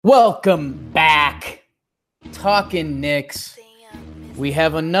Welcome back. Talking Knicks. We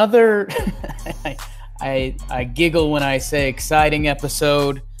have another, I giggle when I say exciting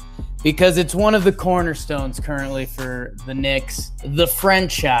episode because it's one of the cornerstones currently for the Knicks, the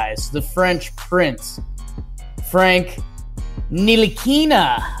franchise, the French Prince, Frank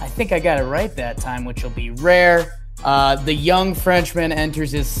Ntilikina. I think I got it right that time, which will be rare. The young Frenchman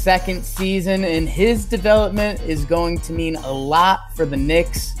enters his second season, and his development is going to mean a lot for the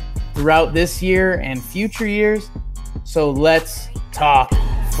Knicks throughout this year and future years. So let's talk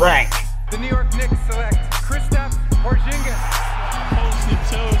Frank. The New York Knicks select Kristaps Porzingis. Toes to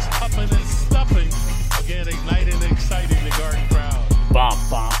toes, huffing and stuffing. Again, igniting and exciting the Garden crowd. Bum,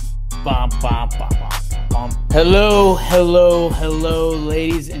 bum, bum, bum, bum, bum, bum. Hello,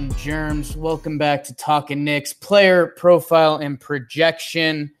 ladies and germs. Welcome back to Talking Knicks, player profile and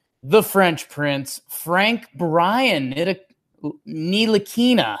projection. The French Prince, Frank Brian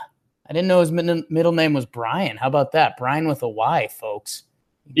Ntilikina. I didn't know his middle name was Brian. How about that? Brian with a Y, folks.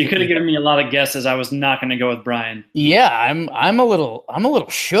 You could have given me a lot of guesses. I was not going to go with Brian. Yeah, I'm a little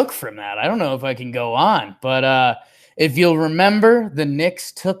shook from that. I don't know if I can go on, but if you'll remember, the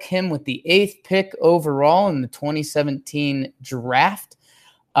Knicks took him with the 8th pick overall in the 2017 draft.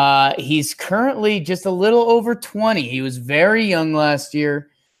 He's currently just a little over 20. He was very young last year.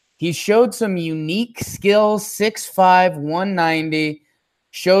 He showed some unique skills, 6'5", 190.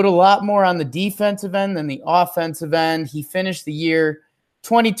 Showed a lot more on the defensive end than the offensive end. He finished the year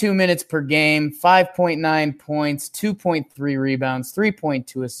 22 minutes per game, 5.9 points, 2.3 rebounds,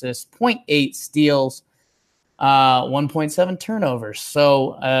 3.2 assists, 0.8 steals, 1.7 turnovers.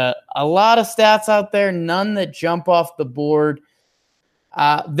 So a lot of stats out there, none that jump off the board.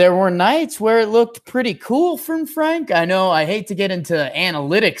 There were nights where it looked pretty cool from Frank. I know I hate to get into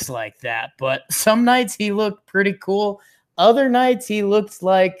analytics like that, but some nights he looked pretty cool. Other nights, he looked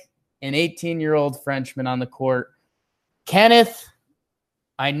like an 18-year-old Frenchman on the court. Kenneth,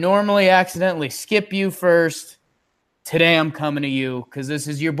 I normally accidentally skip you first. Today, I'm coming to you because this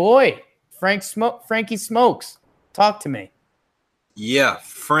is your boy, Frankie Smokes. Talk to me. Yeah,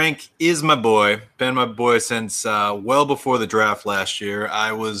 Frank is my boy. Been my boy since well before the draft last year.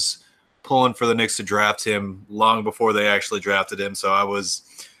 I was pulling for the Knicks to draft him long before they actually drafted him, so I was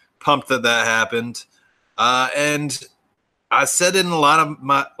pumped that happened. And I said it in a lot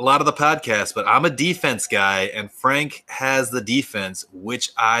of the podcasts, but I'm a defense guy, and Frank has the defense,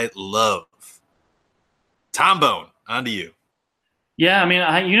 which I love. Tom Bone, on to you. Yeah, I mean,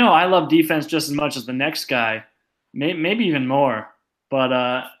 I love defense just as much as the next guy, maybe even more. But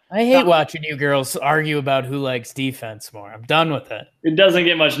I hate watching you girls argue about who likes defense more. I'm done with it. It doesn't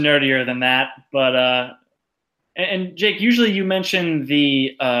get much nerdier than that. But and Jake, usually you mention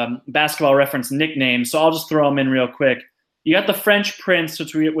the basketball reference nicknames, so I'll just throw them in real quick. You got the French Prince,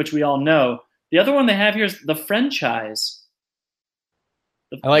 which we all know. The other one they have here is the franchise.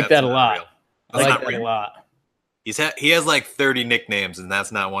 I like that a lot. I like that a lot. He has like 30 nicknames, and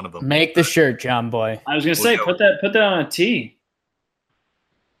that's not one of them. Make the shirt, John Boy. I was gonna say put that on a tee.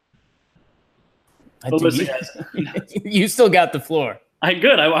 You still got the floor. I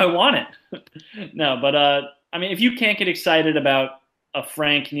want it. No, but I mean, if you can't get excited about a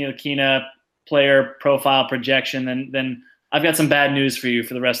Frank Ntilikina player profile projection, then I've got some bad news for you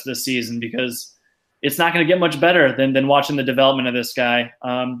for the rest of the season, because it's not going to get much better than watching the development of this guy.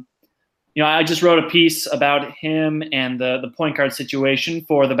 I just wrote a piece about him and the point guard situation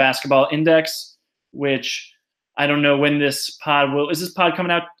for the Basketball Index, which I don't know when this pod is this pod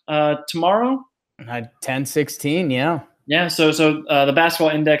coming out tomorrow? 10/16, yeah. Yeah, so the Basketball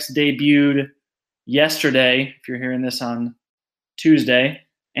Index debuted yesterday, if you're hearing this on Tuesday.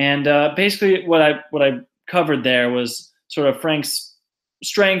 And basically what I covered there was sort of Frank's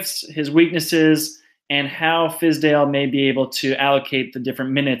strengths, his weaknesses, and how Fizdale may be able to allocate the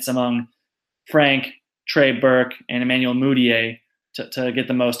different minutes among Frank, Trey Burke, and Emmanuel Mudiay to get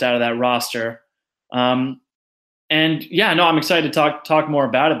the most out of that roster. I'm excited to talk more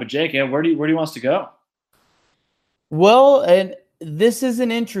about it. But Jake, where do you want us to go? Well, and this is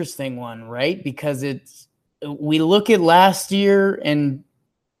an interesting one, right? Because we look at last year and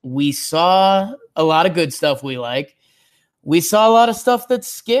we saw a lot of good stuff we like. We saw a lot of stuff that's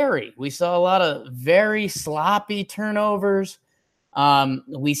scary. We saw a lot of very sloppy turnovers.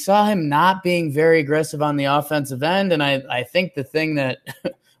 We saw him not being very aggressive on the offensive end. And I think the thing that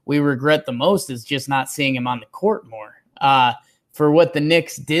we regret the most is just not seeing him on the court more. For what the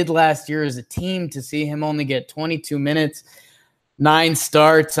Knicks did last year as a team, to see him only get 22 minutes, 9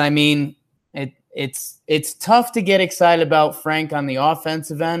 starts. I mean, it's tough to get excited about Frank on the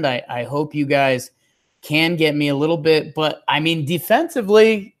offensive end. I hope you guys can get me a little bit. But, I mean,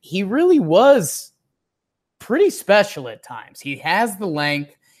 defensively, he really was pretty special at times. He has the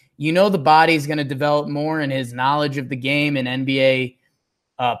length. You know the body's going to develop more, and his knowledge of the game and NBA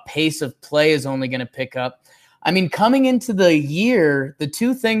pace of play is only going to pick up. I mean, coming into the year, the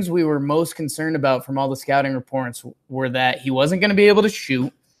two things we were most concerned about from all the scouting reports were that he wasn't going to be able to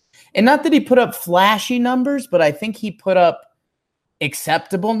shoot. And not that he put up flashy numbers, but I think he put up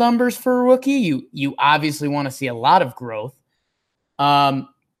acceptable numbers for a rookie. You obviously want to see a lot of growth. And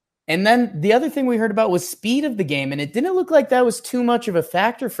then the other thing we heard about was speed of the game, and it didn't look like that was too much of a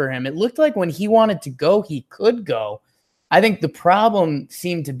factor for him. It looked like when he wanted to go, he could go. I think the problem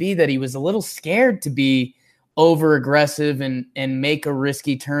seemed to be that he was a little scared to be over aggressive and make a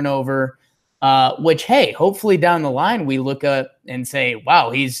risky turnover, which, hey, hopefully down the line we look up and say, wow,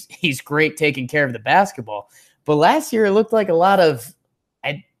 he's great taking care of the basketball. But last year it looked like a lot of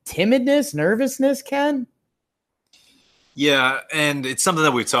timidness, nervousness, Ken. Yeah, and it's something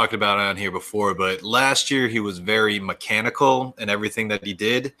that we've talked about on here before, but last year he was very mechanical in everything that he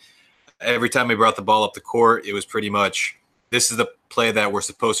did. Every time he brought the ball up the court, it was pretty much, this is the play that we're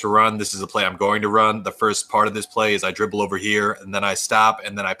supposed to run. This is the play I'm going to run. The first part of this play is I dribble over here, and then I stop,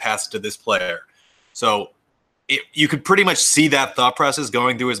 and then I pass it to this player. So you could pretty much see that thought process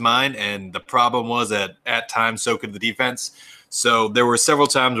going through his mind, and the problem was that at times so could the defense. So there were several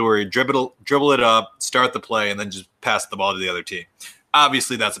times where he dribble it up, start the play, and then just pass the ball to the other team.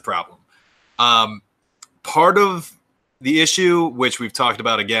 Obviously, that's a problem. Part of the issue, which we've talked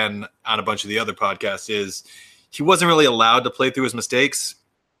about again on a bunch of the other podcasts, is he wasn't really allowed to play through his mistakes.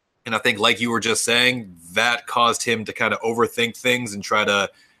 And I think, like you were just saying, that caused him to kind of overthink things and try to,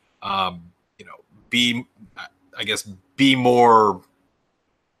 be more,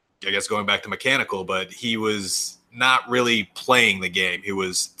 going back to mechanical, but he was not really playing the game. He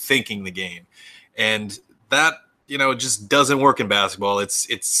was thinking the game. And that, just doesn't work in basketball.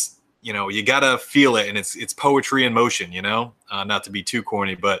 It's you got to feel it, and it's poetry in motion, not to be too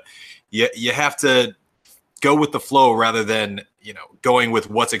corny, but you have to go with the flow rather than, going with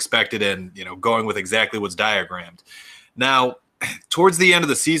what's expected and, going with exactly what's diagrammed. Now, towards the end of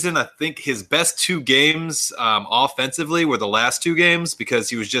the season, I think his best two games offensively were the last two games, because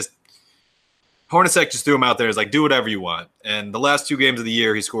he was just, Hornacek just threw him out there. It's like, do whatever you want. And the last two games of the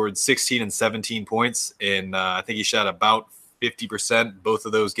year, he scored 16 and 17 points. And I think he shot about 50% both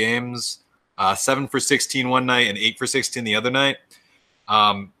of those games, 7 for 16 one night and 8 for 16 the other night.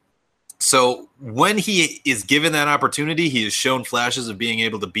 So when he is given that opportunity, he has shown flashes of being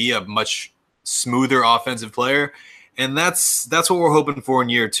able to be a much smoother offensive player. And that's what we're hoping for in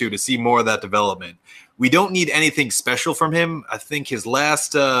year two, to see more of that development. We don't need anything special from him. I think his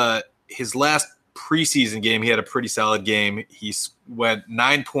last preseason game, he had a pretty solid game. He went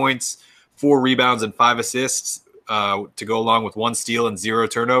 9 points, 4 rebounds, and 5 assists to go along with 1 steal and 0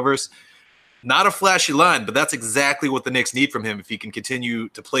 turnovers. Not a flashy line, but that's exactly what the Knicks need from him if he can continue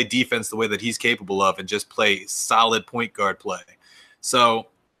to play defense the way that he's capable of and just play solid point guard play. So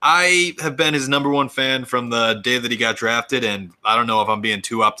I have been his number one fan from the day that he got drafted, and I don't know if I'm being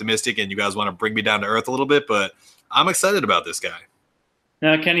too optimistic and you guys want to bring me down to earth a little bit, but I'm excited about this guy.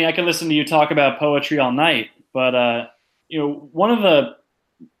 Now, Kenny, I can listen to you talk about poetry all night, but one of the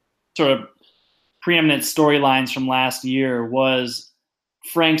sort of preeminent storylines from last year was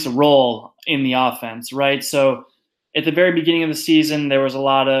Frank's role in the offense, right? So at the very beginning of the season, there was a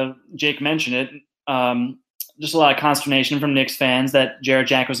lot of, Jake mentioned it, just a lot of consternation from Knicks fans that Jarrett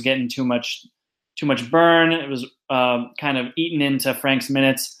Jack was getting too much burn. It was kind of eaten into Frank's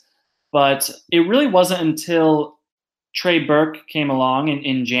minutes. But it really wasn't until Trey Burke came along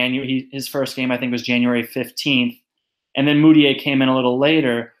in January. His first game, I think, was January 15th. And then Moutier came in a little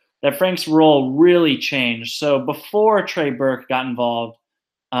later, that Frank's role really changed. So before Trey Burke got involved,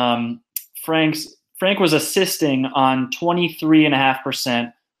 Frank was assisting on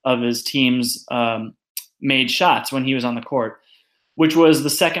 23.5% of his team's made shots when he was on the court, which was the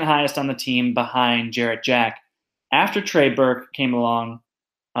second highest on the team behind Jarrett Jack. After Trey Burke came along,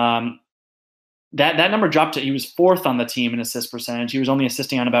 that number dropped to, he was 4th on the team in assist percentage. He was only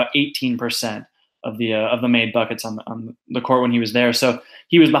assisting on about 18% of the made buckets on the court when he was there. So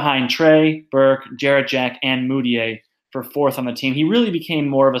he was behind Trey, Burke, Jarrett Jack, and Moutier for 4th on the team. He really became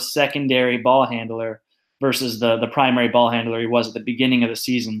more of a secondary ball handler versus the primary ball handler he was at the beginning of the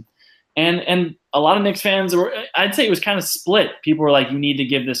season. And a lot of Knicks fans I'd say it was kind of split. People were like, you need to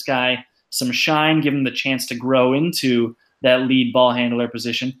give this guy some shine, give him the chance to grow into that lead ball handler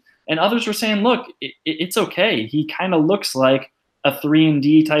position. And others were saying, look, it's okay. He kind of looks like a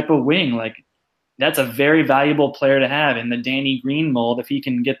 3-and-D type of wing. Like, that's a very valuable player to have in the Danny Green mold. If he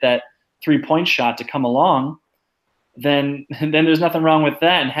can get that 3-point shot to come along, then there's nothing wrong with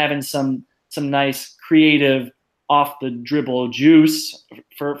that, and having some nice creative off the dribble juice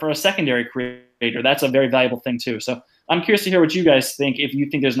for a secondary creator. That's a very valuable thing too. So I'm curious to hear what you guys think, if you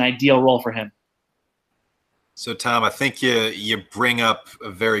think there's an ideal role for him. So, Tom, I think you bring up a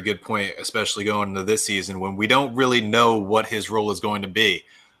very good point, especially going into this season when we don't really know what his role is going to be.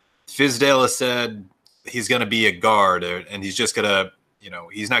 Fizdale has said he's going to be a guard, and he's just going to,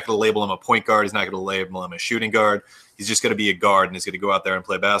 he's not going to label him a point guard. He's not going to label him a shooting guard. He's just going to be a guard, and he's going to go out there and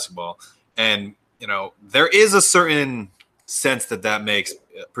play basketball. And, there is a certain sense that makes,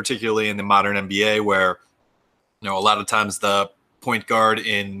 particularly in the modern NBA, where, a lot of times the point guard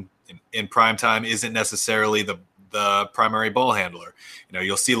in prime time isn't necessarily the primary ball handler.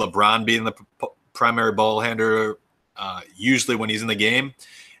 You'll see LeBron being the primary ball handler usually when he's in the game.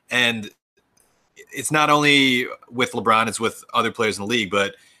 And it's not only with LeBron, it's with other players in the league,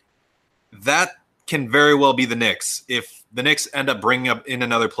 but that can very well be the Knicks. If the Knicks end up bringing up in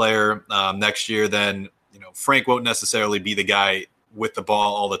another player next year, then Frank won't necessarily be the guy with the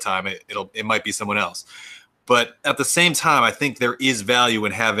ball all the time. It might be someone else. But at the same time, I think there is value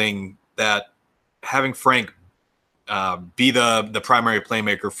in having Frank be the primary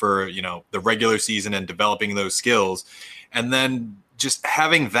playmaker for the regular season and developing those skills, and then just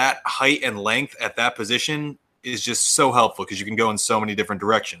having that height and length at that position is just so helpful because you can go in so many different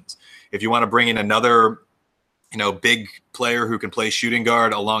directions. If you want to bring in another, big player who can play shooting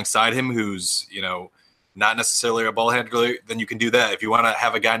guard alongside him, who's, not necessarily a ball handler, then you can do that. If you want to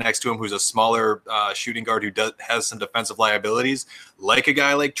have a guy next to him who's a smaller shooting guard who has some defensive liabilities, like a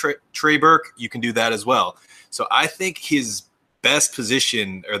guy like Trey Burke, you can do that as well. So I think his best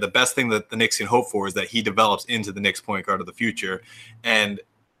position, or the best thing that the Knicks can hope for, is that he develops into the Knicks point guard of the future. And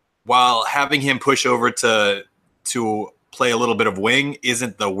while having him push over to play a little bit of wing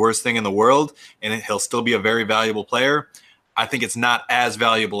isn't the worst thing in the world, and he'll still be a very valuable player, I think it's not as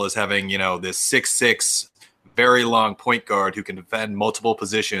valuable as having, this 6'6", very long point guard who can defend multiple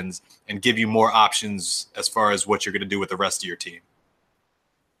positions and give you more options as far as what you're going to do with the rest of your team.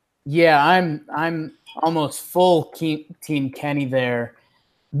 Yeah, I'm almost full Team Kenny there.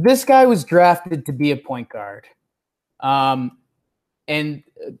 This guy was drafted to be a point guard. And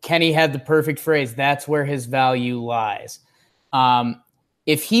Kenny had the perfect phrase, that's where his value lies.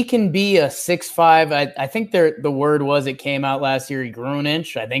 If he can be a 6'5", I think the word was, it came out last year, he grew an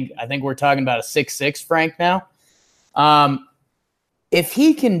inch. I think we're talking about a 6'6" Frank now. If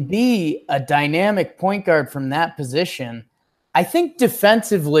he can be a dynamic point guard from that position, I think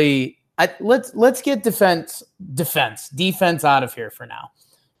defensively, let's get defense out of here for now.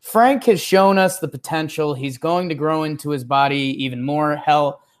 Frank has shown us the potential. He's going to grow into his body even more.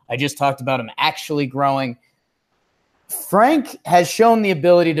 Hell, I just talked about him actually growing. Frank has shown the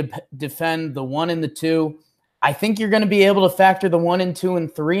ability to defend the 1 and the 2. I think you're going to be able to factor the 1 and 2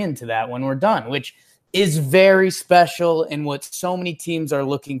 and 3 into that when we're done, which is very special and what so many teams are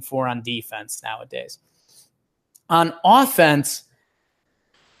looking for on defense nowadays. On offense,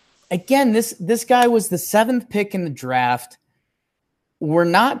 again, this guy was the 7th pick in the draft. We're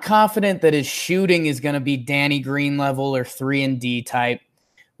not confident that his shooting is going to be Danny Green level or 3-and-D type.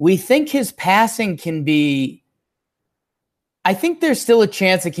 We think his passing can be, I think there's still a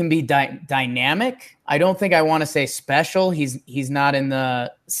chance it can be dynamic. I don't think I want to say special. He's not in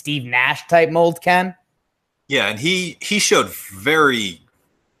the Steve Nash type mold, Ken. Yeah, and he showed very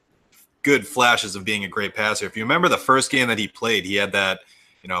good flashes of being a great passer. If you remember the first game that he played, he had that,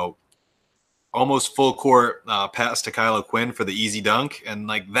 almost full court pass to Kyle O'Quinn for the easy dunk. And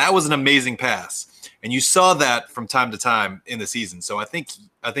that was an amazing pass. And you saw that from time to time in the season. So I think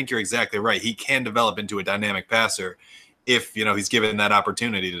you're exactly right. He can develop into a dynamic passer if, he's given that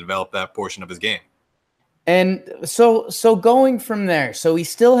opportunity to develop that portion of his game. And so going from there, so he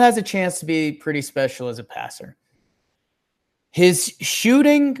still has a chance to be pretty special as a passer. His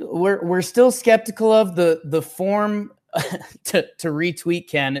shooting, we're still skeptical of the form to retweet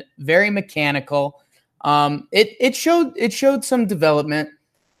Ken. Very mechanical. It showed some development.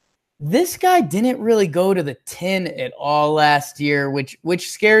 This guy didn't really go to the 10 at all last year,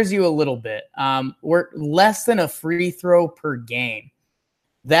 which scares you a little bit. We're less than a free throw per game.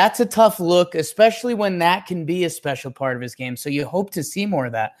 That's a tough look, especially when that can be a special part of his game. So you hope to see more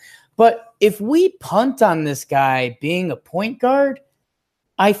of that. But if we punt on this guy being a point guard,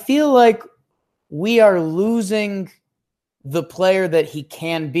 I feel like we are losing the player that he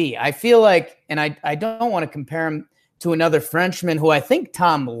can be. I feel like, and I don't want to compare him to another Frenchman who I think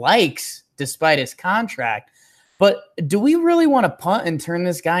Tom likes despite his contract, but do we really want to punt and turn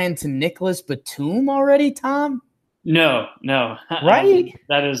this guy into Nicholas Batum already, Tom? No. Right?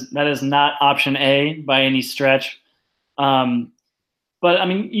 That is not option A by any stretch. But I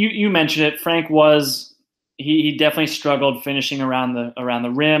mean, you mentioned it. Frank was he definitely struggled finishing around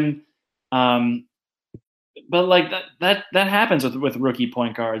the rim. But like that happens with rookie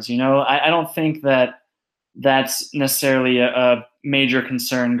point guards. I don't think that's necessarily a major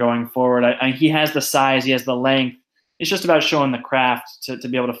concern going forward. He has the size, he has the length. It's just about showing the craft to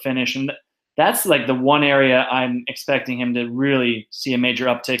be able to finish, and that's like the one area I'm expecting him to really see a major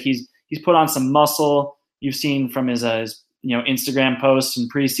uptick. He's put on some muscle. You've seen from his Instagram posts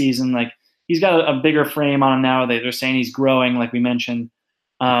and preseason, like he's got a bigger frame on him now. They're saying he's growing, like we mentioned.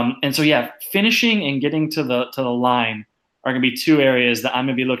 And so yeah, finishing and getting to the line are going to be two areas that I'm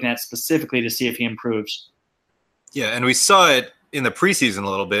going to be looking at specifically to see if he improves. Yeah, and we saw it in the preseason a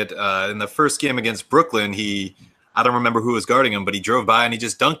little bit. In the first game against Brooklyn, I don't remember who was guarding him, but he drove by and he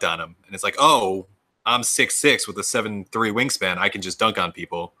just dunked on him. And it's like, oh, I'm 6'6" with a 7'3" wingspan. I can just dunk on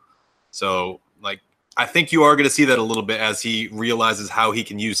people. So, like, I think you are going to see that a little bit as he realizes how he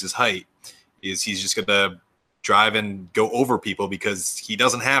can use his height. He's just going to drive and go over people because he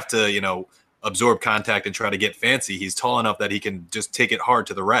doesn't have to, absorb contact and try to get fancy. He's tall enough that he can just take it hard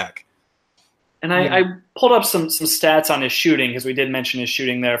to the rack. And I pulled up some stats on his shooting because we did mention his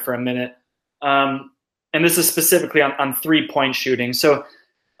shooting there for a minute. And this is specifically on 3-point shooting. So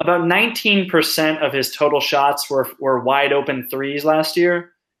about 19% of his total shots were wide open threes last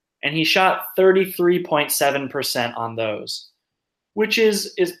year, and he shot 33.7% on those, which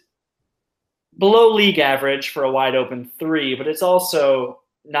is below league average for a wide open three, but it's also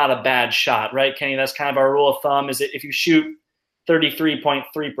not a bad shot, right, Kenny? That's kind of our rule of thumb, is that if you shoot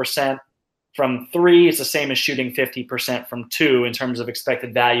 33.3% from three, it's the same as shooting 50% from two in terms of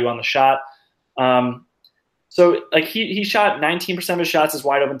expected value on the shot. So like he shot 19% of his shots as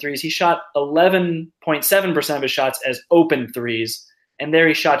wide open threes. He shot 11.7% of his shots as open threes. And there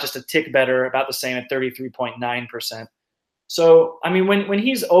he shot just a tick better, about the same at 33.9%. So, I mean, when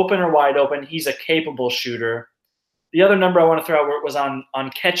he's open or wide open, he's a capable shooter. The other number I want to throw out was on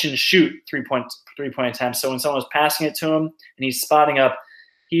catch and shoot three-point attempts. So when someone was passing it to him and he's spotting up,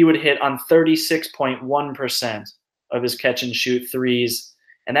 he would hit on 36.1% of his catch and shoot threes.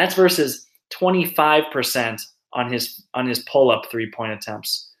 And that's versus 25% on his pull-up three-point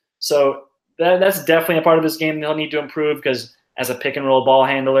attempts. So that's definitely a part of his game that he'll need to improve, because as a pick-and-roll ball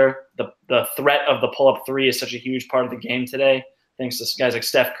handler, the threat of the pull-up three is such a huge part of the game today, thanks to guys like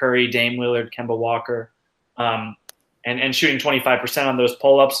Steph Curry, Dame Lillard, Kemba Walker. And shooting 25% on those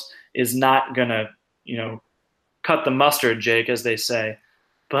pull-ups is not going to, cut the mustard, Jake, as they say.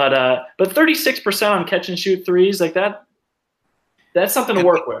 But 36% on catch-and-shoot threes, like that's something to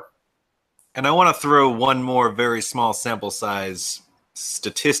work with. And I want to throw one more very small sample size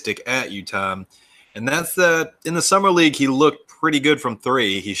statistic at you, Tom. And that's that in the summer league, he looked pretty good from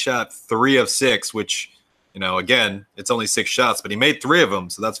three. He shot 3 of 6, which, again, it's only 6 shots, but he made 3 of them.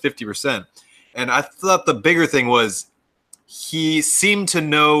 So that's 50%. And I thought the bigger thing was he seemed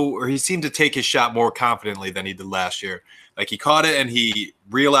to take his shot more confidently than he did last year. Like, he caught it and he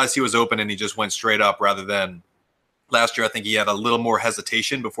realized he was open and he just went straight up, rather than last year. I think he had a little more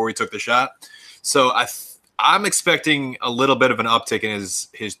hesitation before he took the shot. So I'm expecting a little bit of an uptick in his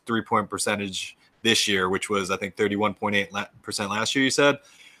 3-point percentage this year, which was, I think, 31.8% last year, you said.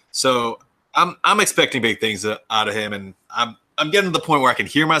 So I'm expecting big things out of him, and I'm getting to the point where I can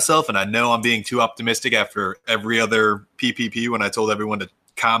hear myself, and I know I'm being too optimistic after every other PPP when I told everyone to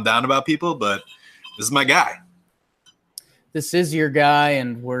calm down about people, but this is my guy. This is your guy,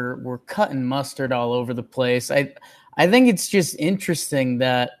 and we're cutting mustard all over the place. I think it's just interesting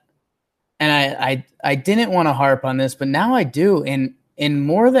that, and I didn't want to harp on this, but now I do. In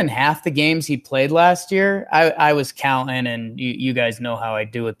more than half the games he played last year, I was counting, and you guys know how I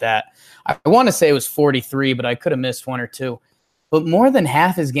do with that. I want to say it was 43, but I could have missed 1 or 2. But more than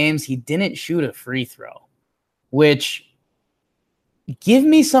half his games, he didn't shoot a free throw, which, give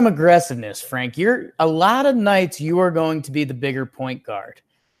me some aggressiveness, Frank. A lot of nights you are going to be the bigger point guard.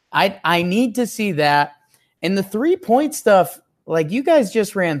 I need to see that. And the 3-point stuff, like you guys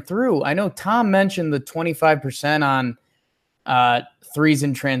just ran through, I know Tom mentioned the 25% on threes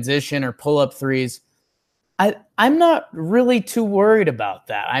in transition or pull-up threes. I'm not really too worried about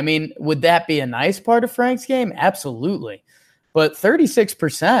that. I mean, would that be a nice part of Frank's game? Absolutely. But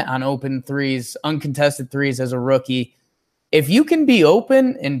 36% on open threes, uncontested threes as a rookie, if you can be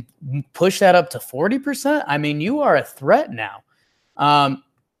open and push that up to 40%, I mean, you are a threat now.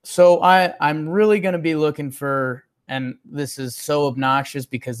 So I'm really going to be looking for, and this is so obnoxious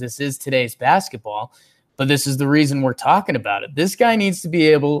because this is today's basketball, but this is the reason we're talking about it. This guy needs to be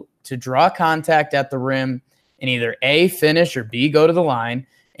able to draw contact at the rim and either A, finish, or B, go to the line.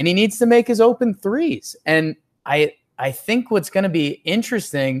 And he needs to make his open threes. And I think what's going to be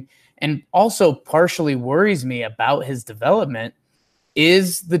interesting and also partially worries me about his development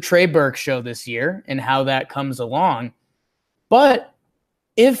is the Trey Burke show this year and how that comes along. But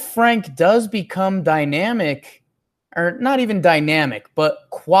if Frank does become dynamic, or not even dynamic, but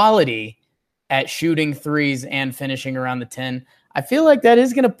quality at shooting threes and finishing around the 10, I feel like that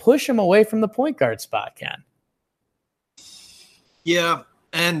is going to push him away from the point guard spot, Ken. Yeah,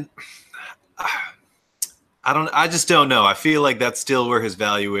 and I just don't know. I feel like that's still where his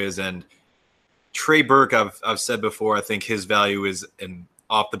value is. And Trey Burke, I've said before, I think his value is an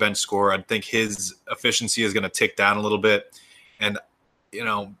off the bench scorer. I think his efficiency is going to tick down a little bit. And,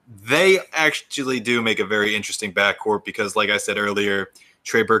 they actually do make a very interesting backcourt because, like I said earlier,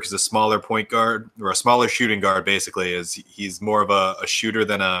 Trey Burke is a smaller point guard, or a smaller shooting guard, basically. He's more of a shooter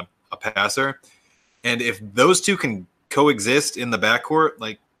than a passer. And if those two can coexist in the backcourt,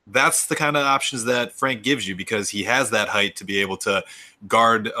 like, that's the kind of options that Frank gives you because he has that height to be able to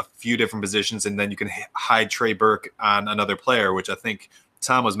guard a few different positions, and then you can hide Trey Burke on another player, which I think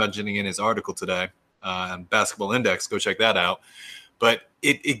Tom was mentioning in his article today on Basketball Index. Go check that out. But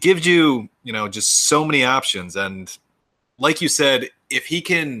it gives you, just so many options. And like you said, if he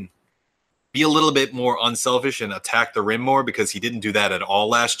can be a little bit more unselfish and attack the rim more, because he didn't do that at all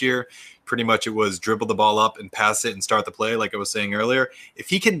last year. Pretty much it was dribble the ball up and pass it and start the play, like I was saying earlier. If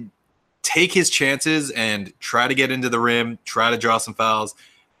he can take his chances and try to get into the rim, try to draw some fouls,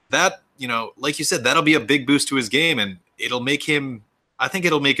 that, like you said, that'll be a big boost to his game, and I think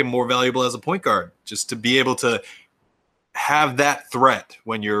it'll make him more valuable as a point guard, just to be able to have that threat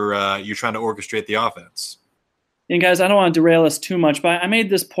when you're trying to orchestrate the offense. And guys, I don't want to derail us too much, but I made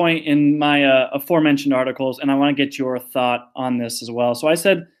this point in my aforementioned articles, and I want to get your thought on this as well. So I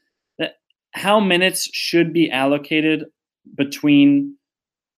said that how minutes should be allocated between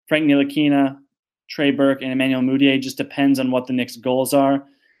Frank Ntilikina, Trey Burke, and Emmanuel Mudiay just depends on what the Knicks' goals are.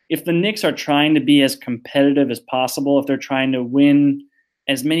 If the Knicks are trying to be as competitive as possible, if they're trying to win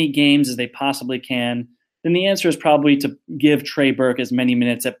as many games as they possibly can, then the answer is probably to give Trey Burke as many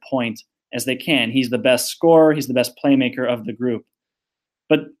minutes at point as they can. He's the best scorer. He's the best playmaker of the group.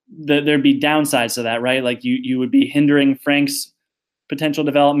 But there'd be downsides to that, right? Like you would be hindering Frank's potential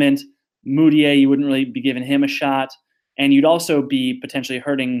development. Mudiay, you wouldn't really be giving him a shot. And you'd also be potentially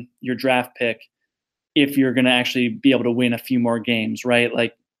hurting your draft pick if you're going to actually be able to win a few more games, right?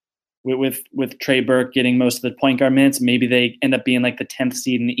 Like with Trey Burke getting most of the point guard minutes, maybe they end up being like the 10th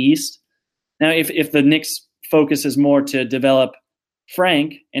seed in the East. Now, if the Knicks' focus is more to develop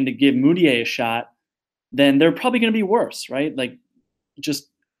Frank and to give Mudiay a shot, then they're probably going to be worse, right? Like, just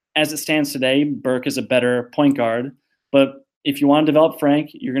as it stands today, Burke is a better point guard. But if you want to develop Frank,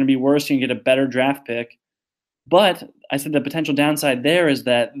 you're going to be worse. You can get a better draft pick. But I said the potential downside there is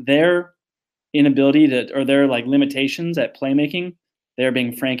that their inability or their limitations at playmaking, there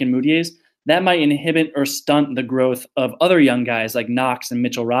being Frank and Mudiay's, that might inhibit or stunt the growth of other young guys like Knox and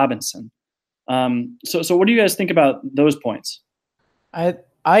Mitchell Robinson. So what do you guys think about those points?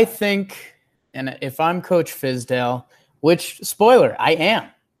 I think, and if I'm Coach Fizdale, which, spoiler, I am.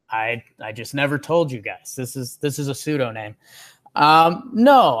 I just never told you guys. This is a pseudonym.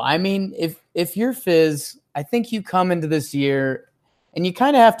 No, I mean, if you're Fizz, I think you come into this year and you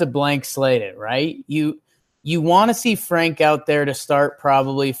kind of have to blank slate it, right? You want to see Frank out there to start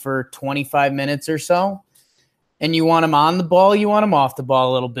probably for 25 minutes or so, and you want him on the ball, you want him off the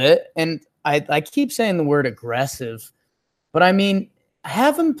ball a little bit. And I keep saying the word aggressive, but I mean,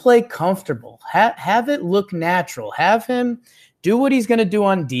 have him play comfortable. Have it look natural. Have him do what he's going to do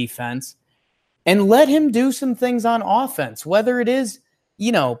on defense, and let him do some things on offense, whether it is,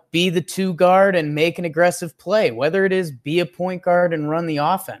 be the 2 guard and make an aggressive play, whether it is be a point guard and run the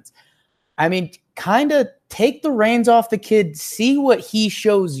offense. I mean, kind of take the reins off the kid, see what he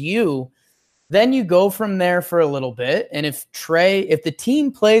shows you. Then you go from there for a little bit. And if the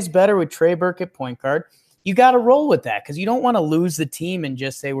team plays better with Trey Burke at point guard, you got to roll with that, because you don't want to lose the team and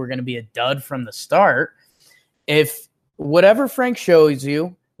just say we're going to be a dud from the start. If whatever Frank shows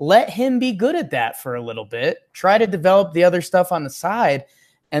you, let him be good at that for a little bit. Try to develop the other stuff on the side.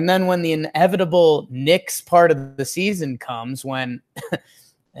 And then when the inevitable Knicks part of the season comes, when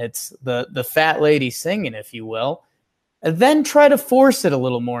it's the fat lady singing, if you will, then try to force it a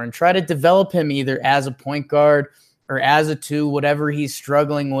little more and try to develop him either as a point guard or as a 2, whatever he's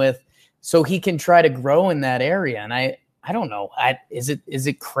struggling with, so he can try to grow in that area. And I don't know. Is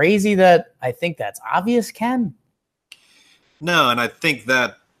it crazy that I think that's obvious, Ken? No, and I think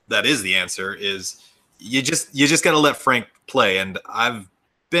that is the answer. Is you just got to let Frank play. And I've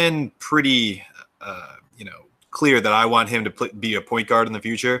been pretty clear that I want him to be a point guard in the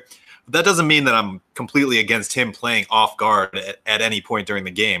future. But that doesn't mean that I'm completely against him playing off guard at any point during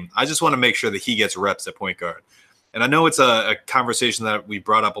the game. I just want to make sure that he gets reps at point guard. And I know it's a conversation that we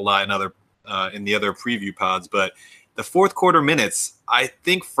brought up a lot in the other preview pods, but the fourth quarter minutes, I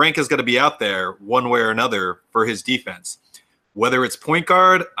think Frank is going to be out there one way or another for his defense. Whether it's point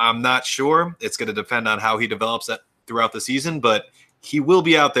guard, I'm not sure. It's going to depend on how he develops that throughout the season, but he will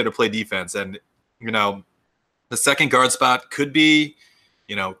be out there to play defense. And, the second guard spot could be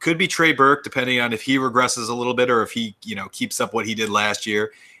Trey Burke, depending on if he regresses a little bit or if he, keeps up what he did last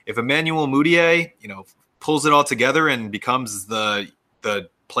year. If Emmanuel Mudiay, pulls it all together and becomes the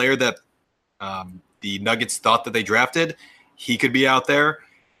player that the Nuggets thought that they drafted, he could be out there.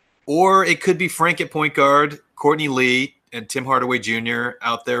 Or it could be Frank at point guard, Courtney Lee, and Tim Hardaway Jr.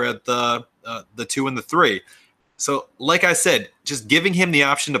 out there at the 2 and the 3. So, like I said, just giving him the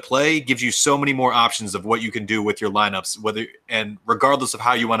option to play gives you so many more options of what you can do with your lineups, regardless of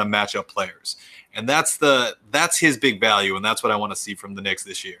how you want to match up players. And that's his big value, and that's what I want to see from the Knicks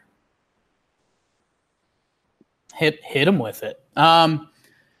this year. Hit him with it.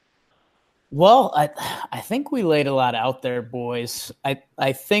 Well, I think we laid a lot out there, boys.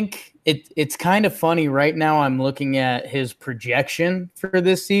 I think it's kind of funny right now. I'm looking at his projection for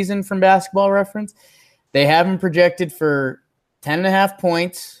this season from Basketball Reference. They have him projected for 10.5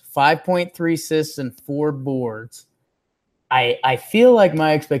 points, 5.3 assists, and 4 boards. I feel like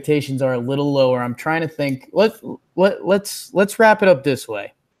my expectations are a little lower. I'm trying to think. Let's wrap it up this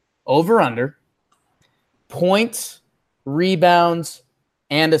way: over under points, rebounds,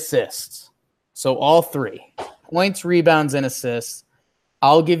 and assists. So all 3 points, rebounds, and assists.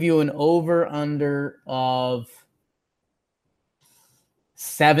 I'll give you an over under of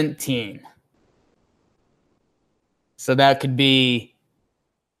 17. So that could be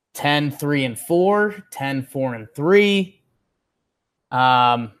 10, 3, and 4, 10, 4, and 3.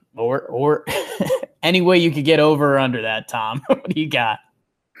 Or any way you could get over or under that, Tom. What do you got?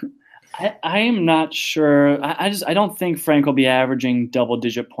 I am not sure. I don't think Frank will be averaging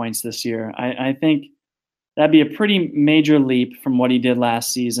double-digit points this year. I think that'd be a pretty major leap from what he did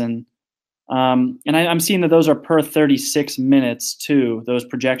last season. And I'm seeing that those are per 36 minutes too, those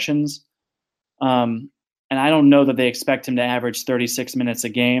projections. And I don't know that they expect him to average 36 minutes a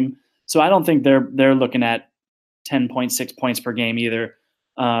game. So I don't think they're looking at 10.6 points per game either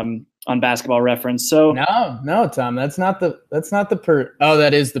on Basketball Reference. So no, Tom, that's not the per. Oh,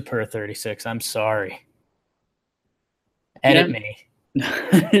 that is the per 36. I'm sorry. Edit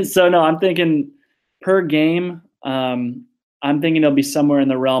me. So no, I'm thinking per game. I'm thinking it'll be somewhere in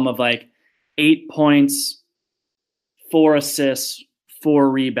the realm of like 8 points, 4 assists,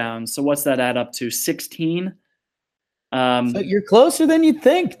 4 rebounds. So what's that add up to? 16? So you're closer than you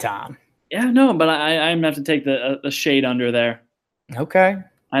think, Tom. Yeah, no, but I'm gonna have to take the shade under there. Okay.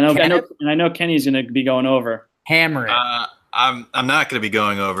 I know Kenny's gonna be going over. Hammer it. I'm not going to be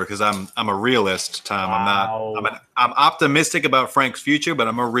going over because I'm a realist, Tom. Wow. I'm optimistic about Frank's future, but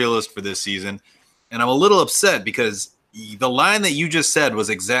I'm a realist for this season, and I'm a little upset because the line that you just said was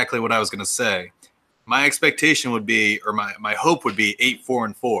exactly what I was going to say. My expectation would be, or my hope would be 8, 4,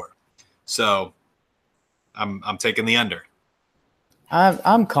 and 4. So I'm taking the under.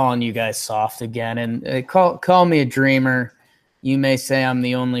 I'm calling you guys soft again, and call me a dreamer. You may say I'm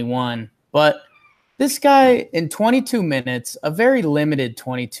the only one, but this guy in 22 minutes, a very limited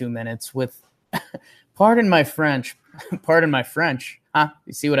 22 minutes with, pardon my French. Huh?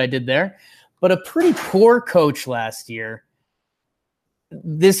 You see what I did there? But a pretty poor coach last year.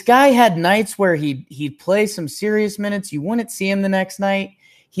 This guy had nights where he'd play some serious minutes. You wouldn't see him the next night.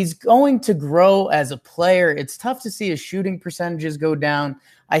 He's going to grow as a player. It's tough to see his shooting percentages go down.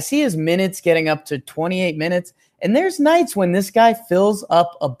 I see his minutes getting up to 28 minutes. And there's nights when this guy fills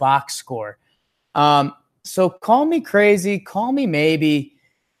up a box score. So call me crazy, call me maybe.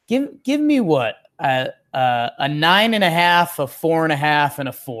 Give me what? A 9.5, a 4.5, and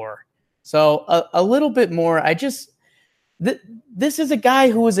a 4. So a little bit more. This is a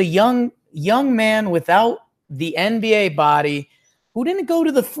guy who was a young man without the NBA body who didn't go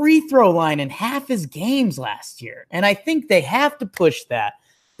to the free throw line in half his games last year. And I think they have to push that.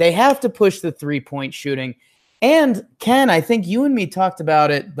 They have to push the 3-point shooting. And Ken, I think you and me talked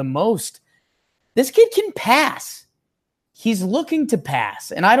about it the most. This kid can pass. He's looking to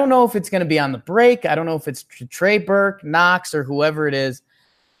pass. And I don't know if it's going to be on the break. I don't know if it's Trey Burke, Knox, or whoever it is.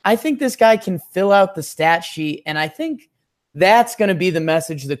 I think this guy can fill out the stat sheet. And I think that's going to be the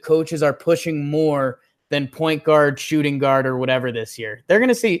message the coaches are pushing more than point guard, shooting guard, or whatever this year. They're going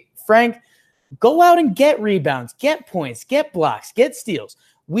to see, Frank, go out and get rebounds, get points, get blocks, get steals.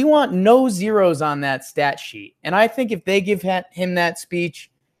 We want no zeros on that stat sheet. And I think if they give him that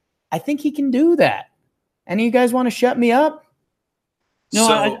speech, I think he can do that. Any of you guys want to shut me up? No,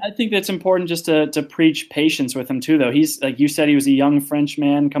 I think that's important just to preach patience with him too, though. He's, like you said, he was a young French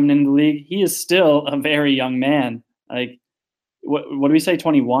man coming into the league. He is still a very young man. Like, what do we say,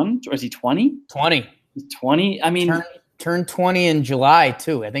 21? Or is he 20? 20. 20? I mean, turned 20 in July,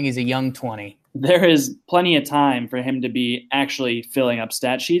 too. I think he's a young 20. There is plenty of time for him to be actually filling up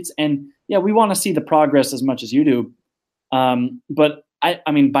stat sheets. And, yeah, we want to see the progress as much as you do. But,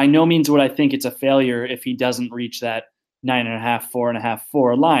 I mean, by no means would I think it's a failure if he doesn't reach that 9.5, 4.5,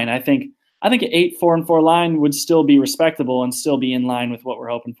 4 line. I think an 8, 4, and 4 line would still be respectable and still be in line with what we're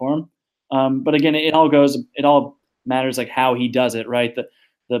hoping for him. But, again, it all matters like how he does it, right?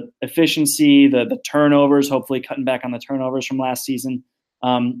 The efficiency, the turnovers, hopefully cutting back on the turnovers from last season.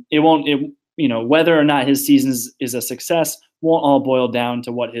 Whether or not his season is a success won't all boil down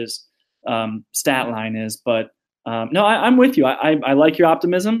to what his stat line is. But no, I'm with you. I like your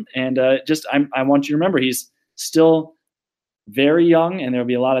optimism, and I want you to remember he's still very young, and there'll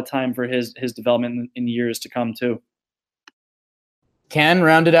be a lot of time for his development in years to come too. Ken,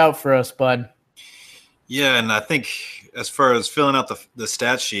 round it out for us, bud. Yeah, and I think as far as filling out the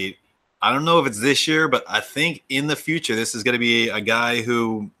stat sheet, I don't know if it's this year, but I think in the future this is going to be a guy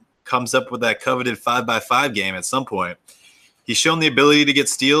who comes up with that coveted 5x5 game at some point. He's shown the ability to get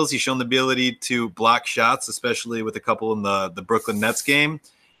steals. He's shown the ability to block shots, especially with a couple in the Brooklyn Nets game.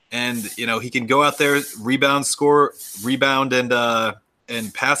 And, he can go out there, rebound,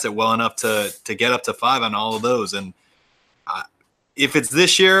 and pass it well enough to get up to 5 on all of those. And if it's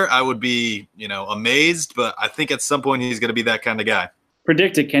this year, I would be, amazed. But I think at some point he's going to be that kind of guy.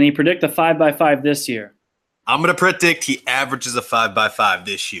 Predict it, Kenny. Predict the 5x5 this year. I'm going to predict he averages a 5x5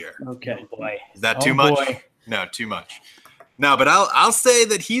 this year. Okay. Oh boy. Is that too much? Boy. No, too much. No, but I'll say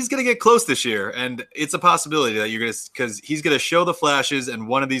that he's going to get close this year, and it's a possibility that because he's going to show the flashes, and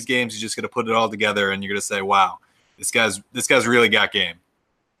one of these games he's just going to put it all together, and you're going to say, "Wow, this guy's really got game."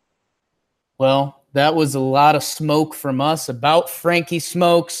 Well, that was a lot of smoke from us about Frankie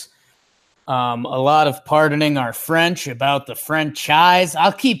Smokes. A lot of pardoning our French about the franchise.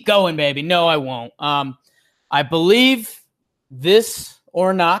 I'll keep going, baby. No, I won't. I believe this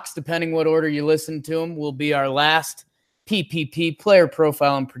or Knox, depending what order you listen to him, will be our last PPP, player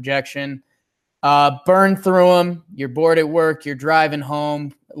profile and projection. Burn through them. You're bored at work. You're driving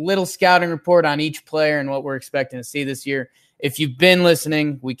home. A little scouting report on each player and what we're expecting to see this year. If you've been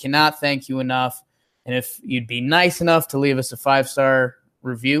listening, we cannot thank you enough. And if you'd be nice enough to leave us a 5-star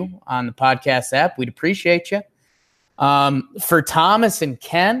review on the podcast app, we'd appreciate you. For Thomas and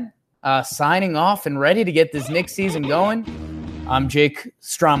Ken, signing off and ready to get this Knicks season going, I'm Jake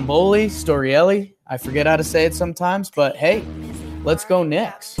Storielli. I forget how to say it sometimes, but hey, let's go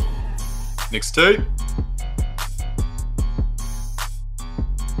Knicks. Knicks tape.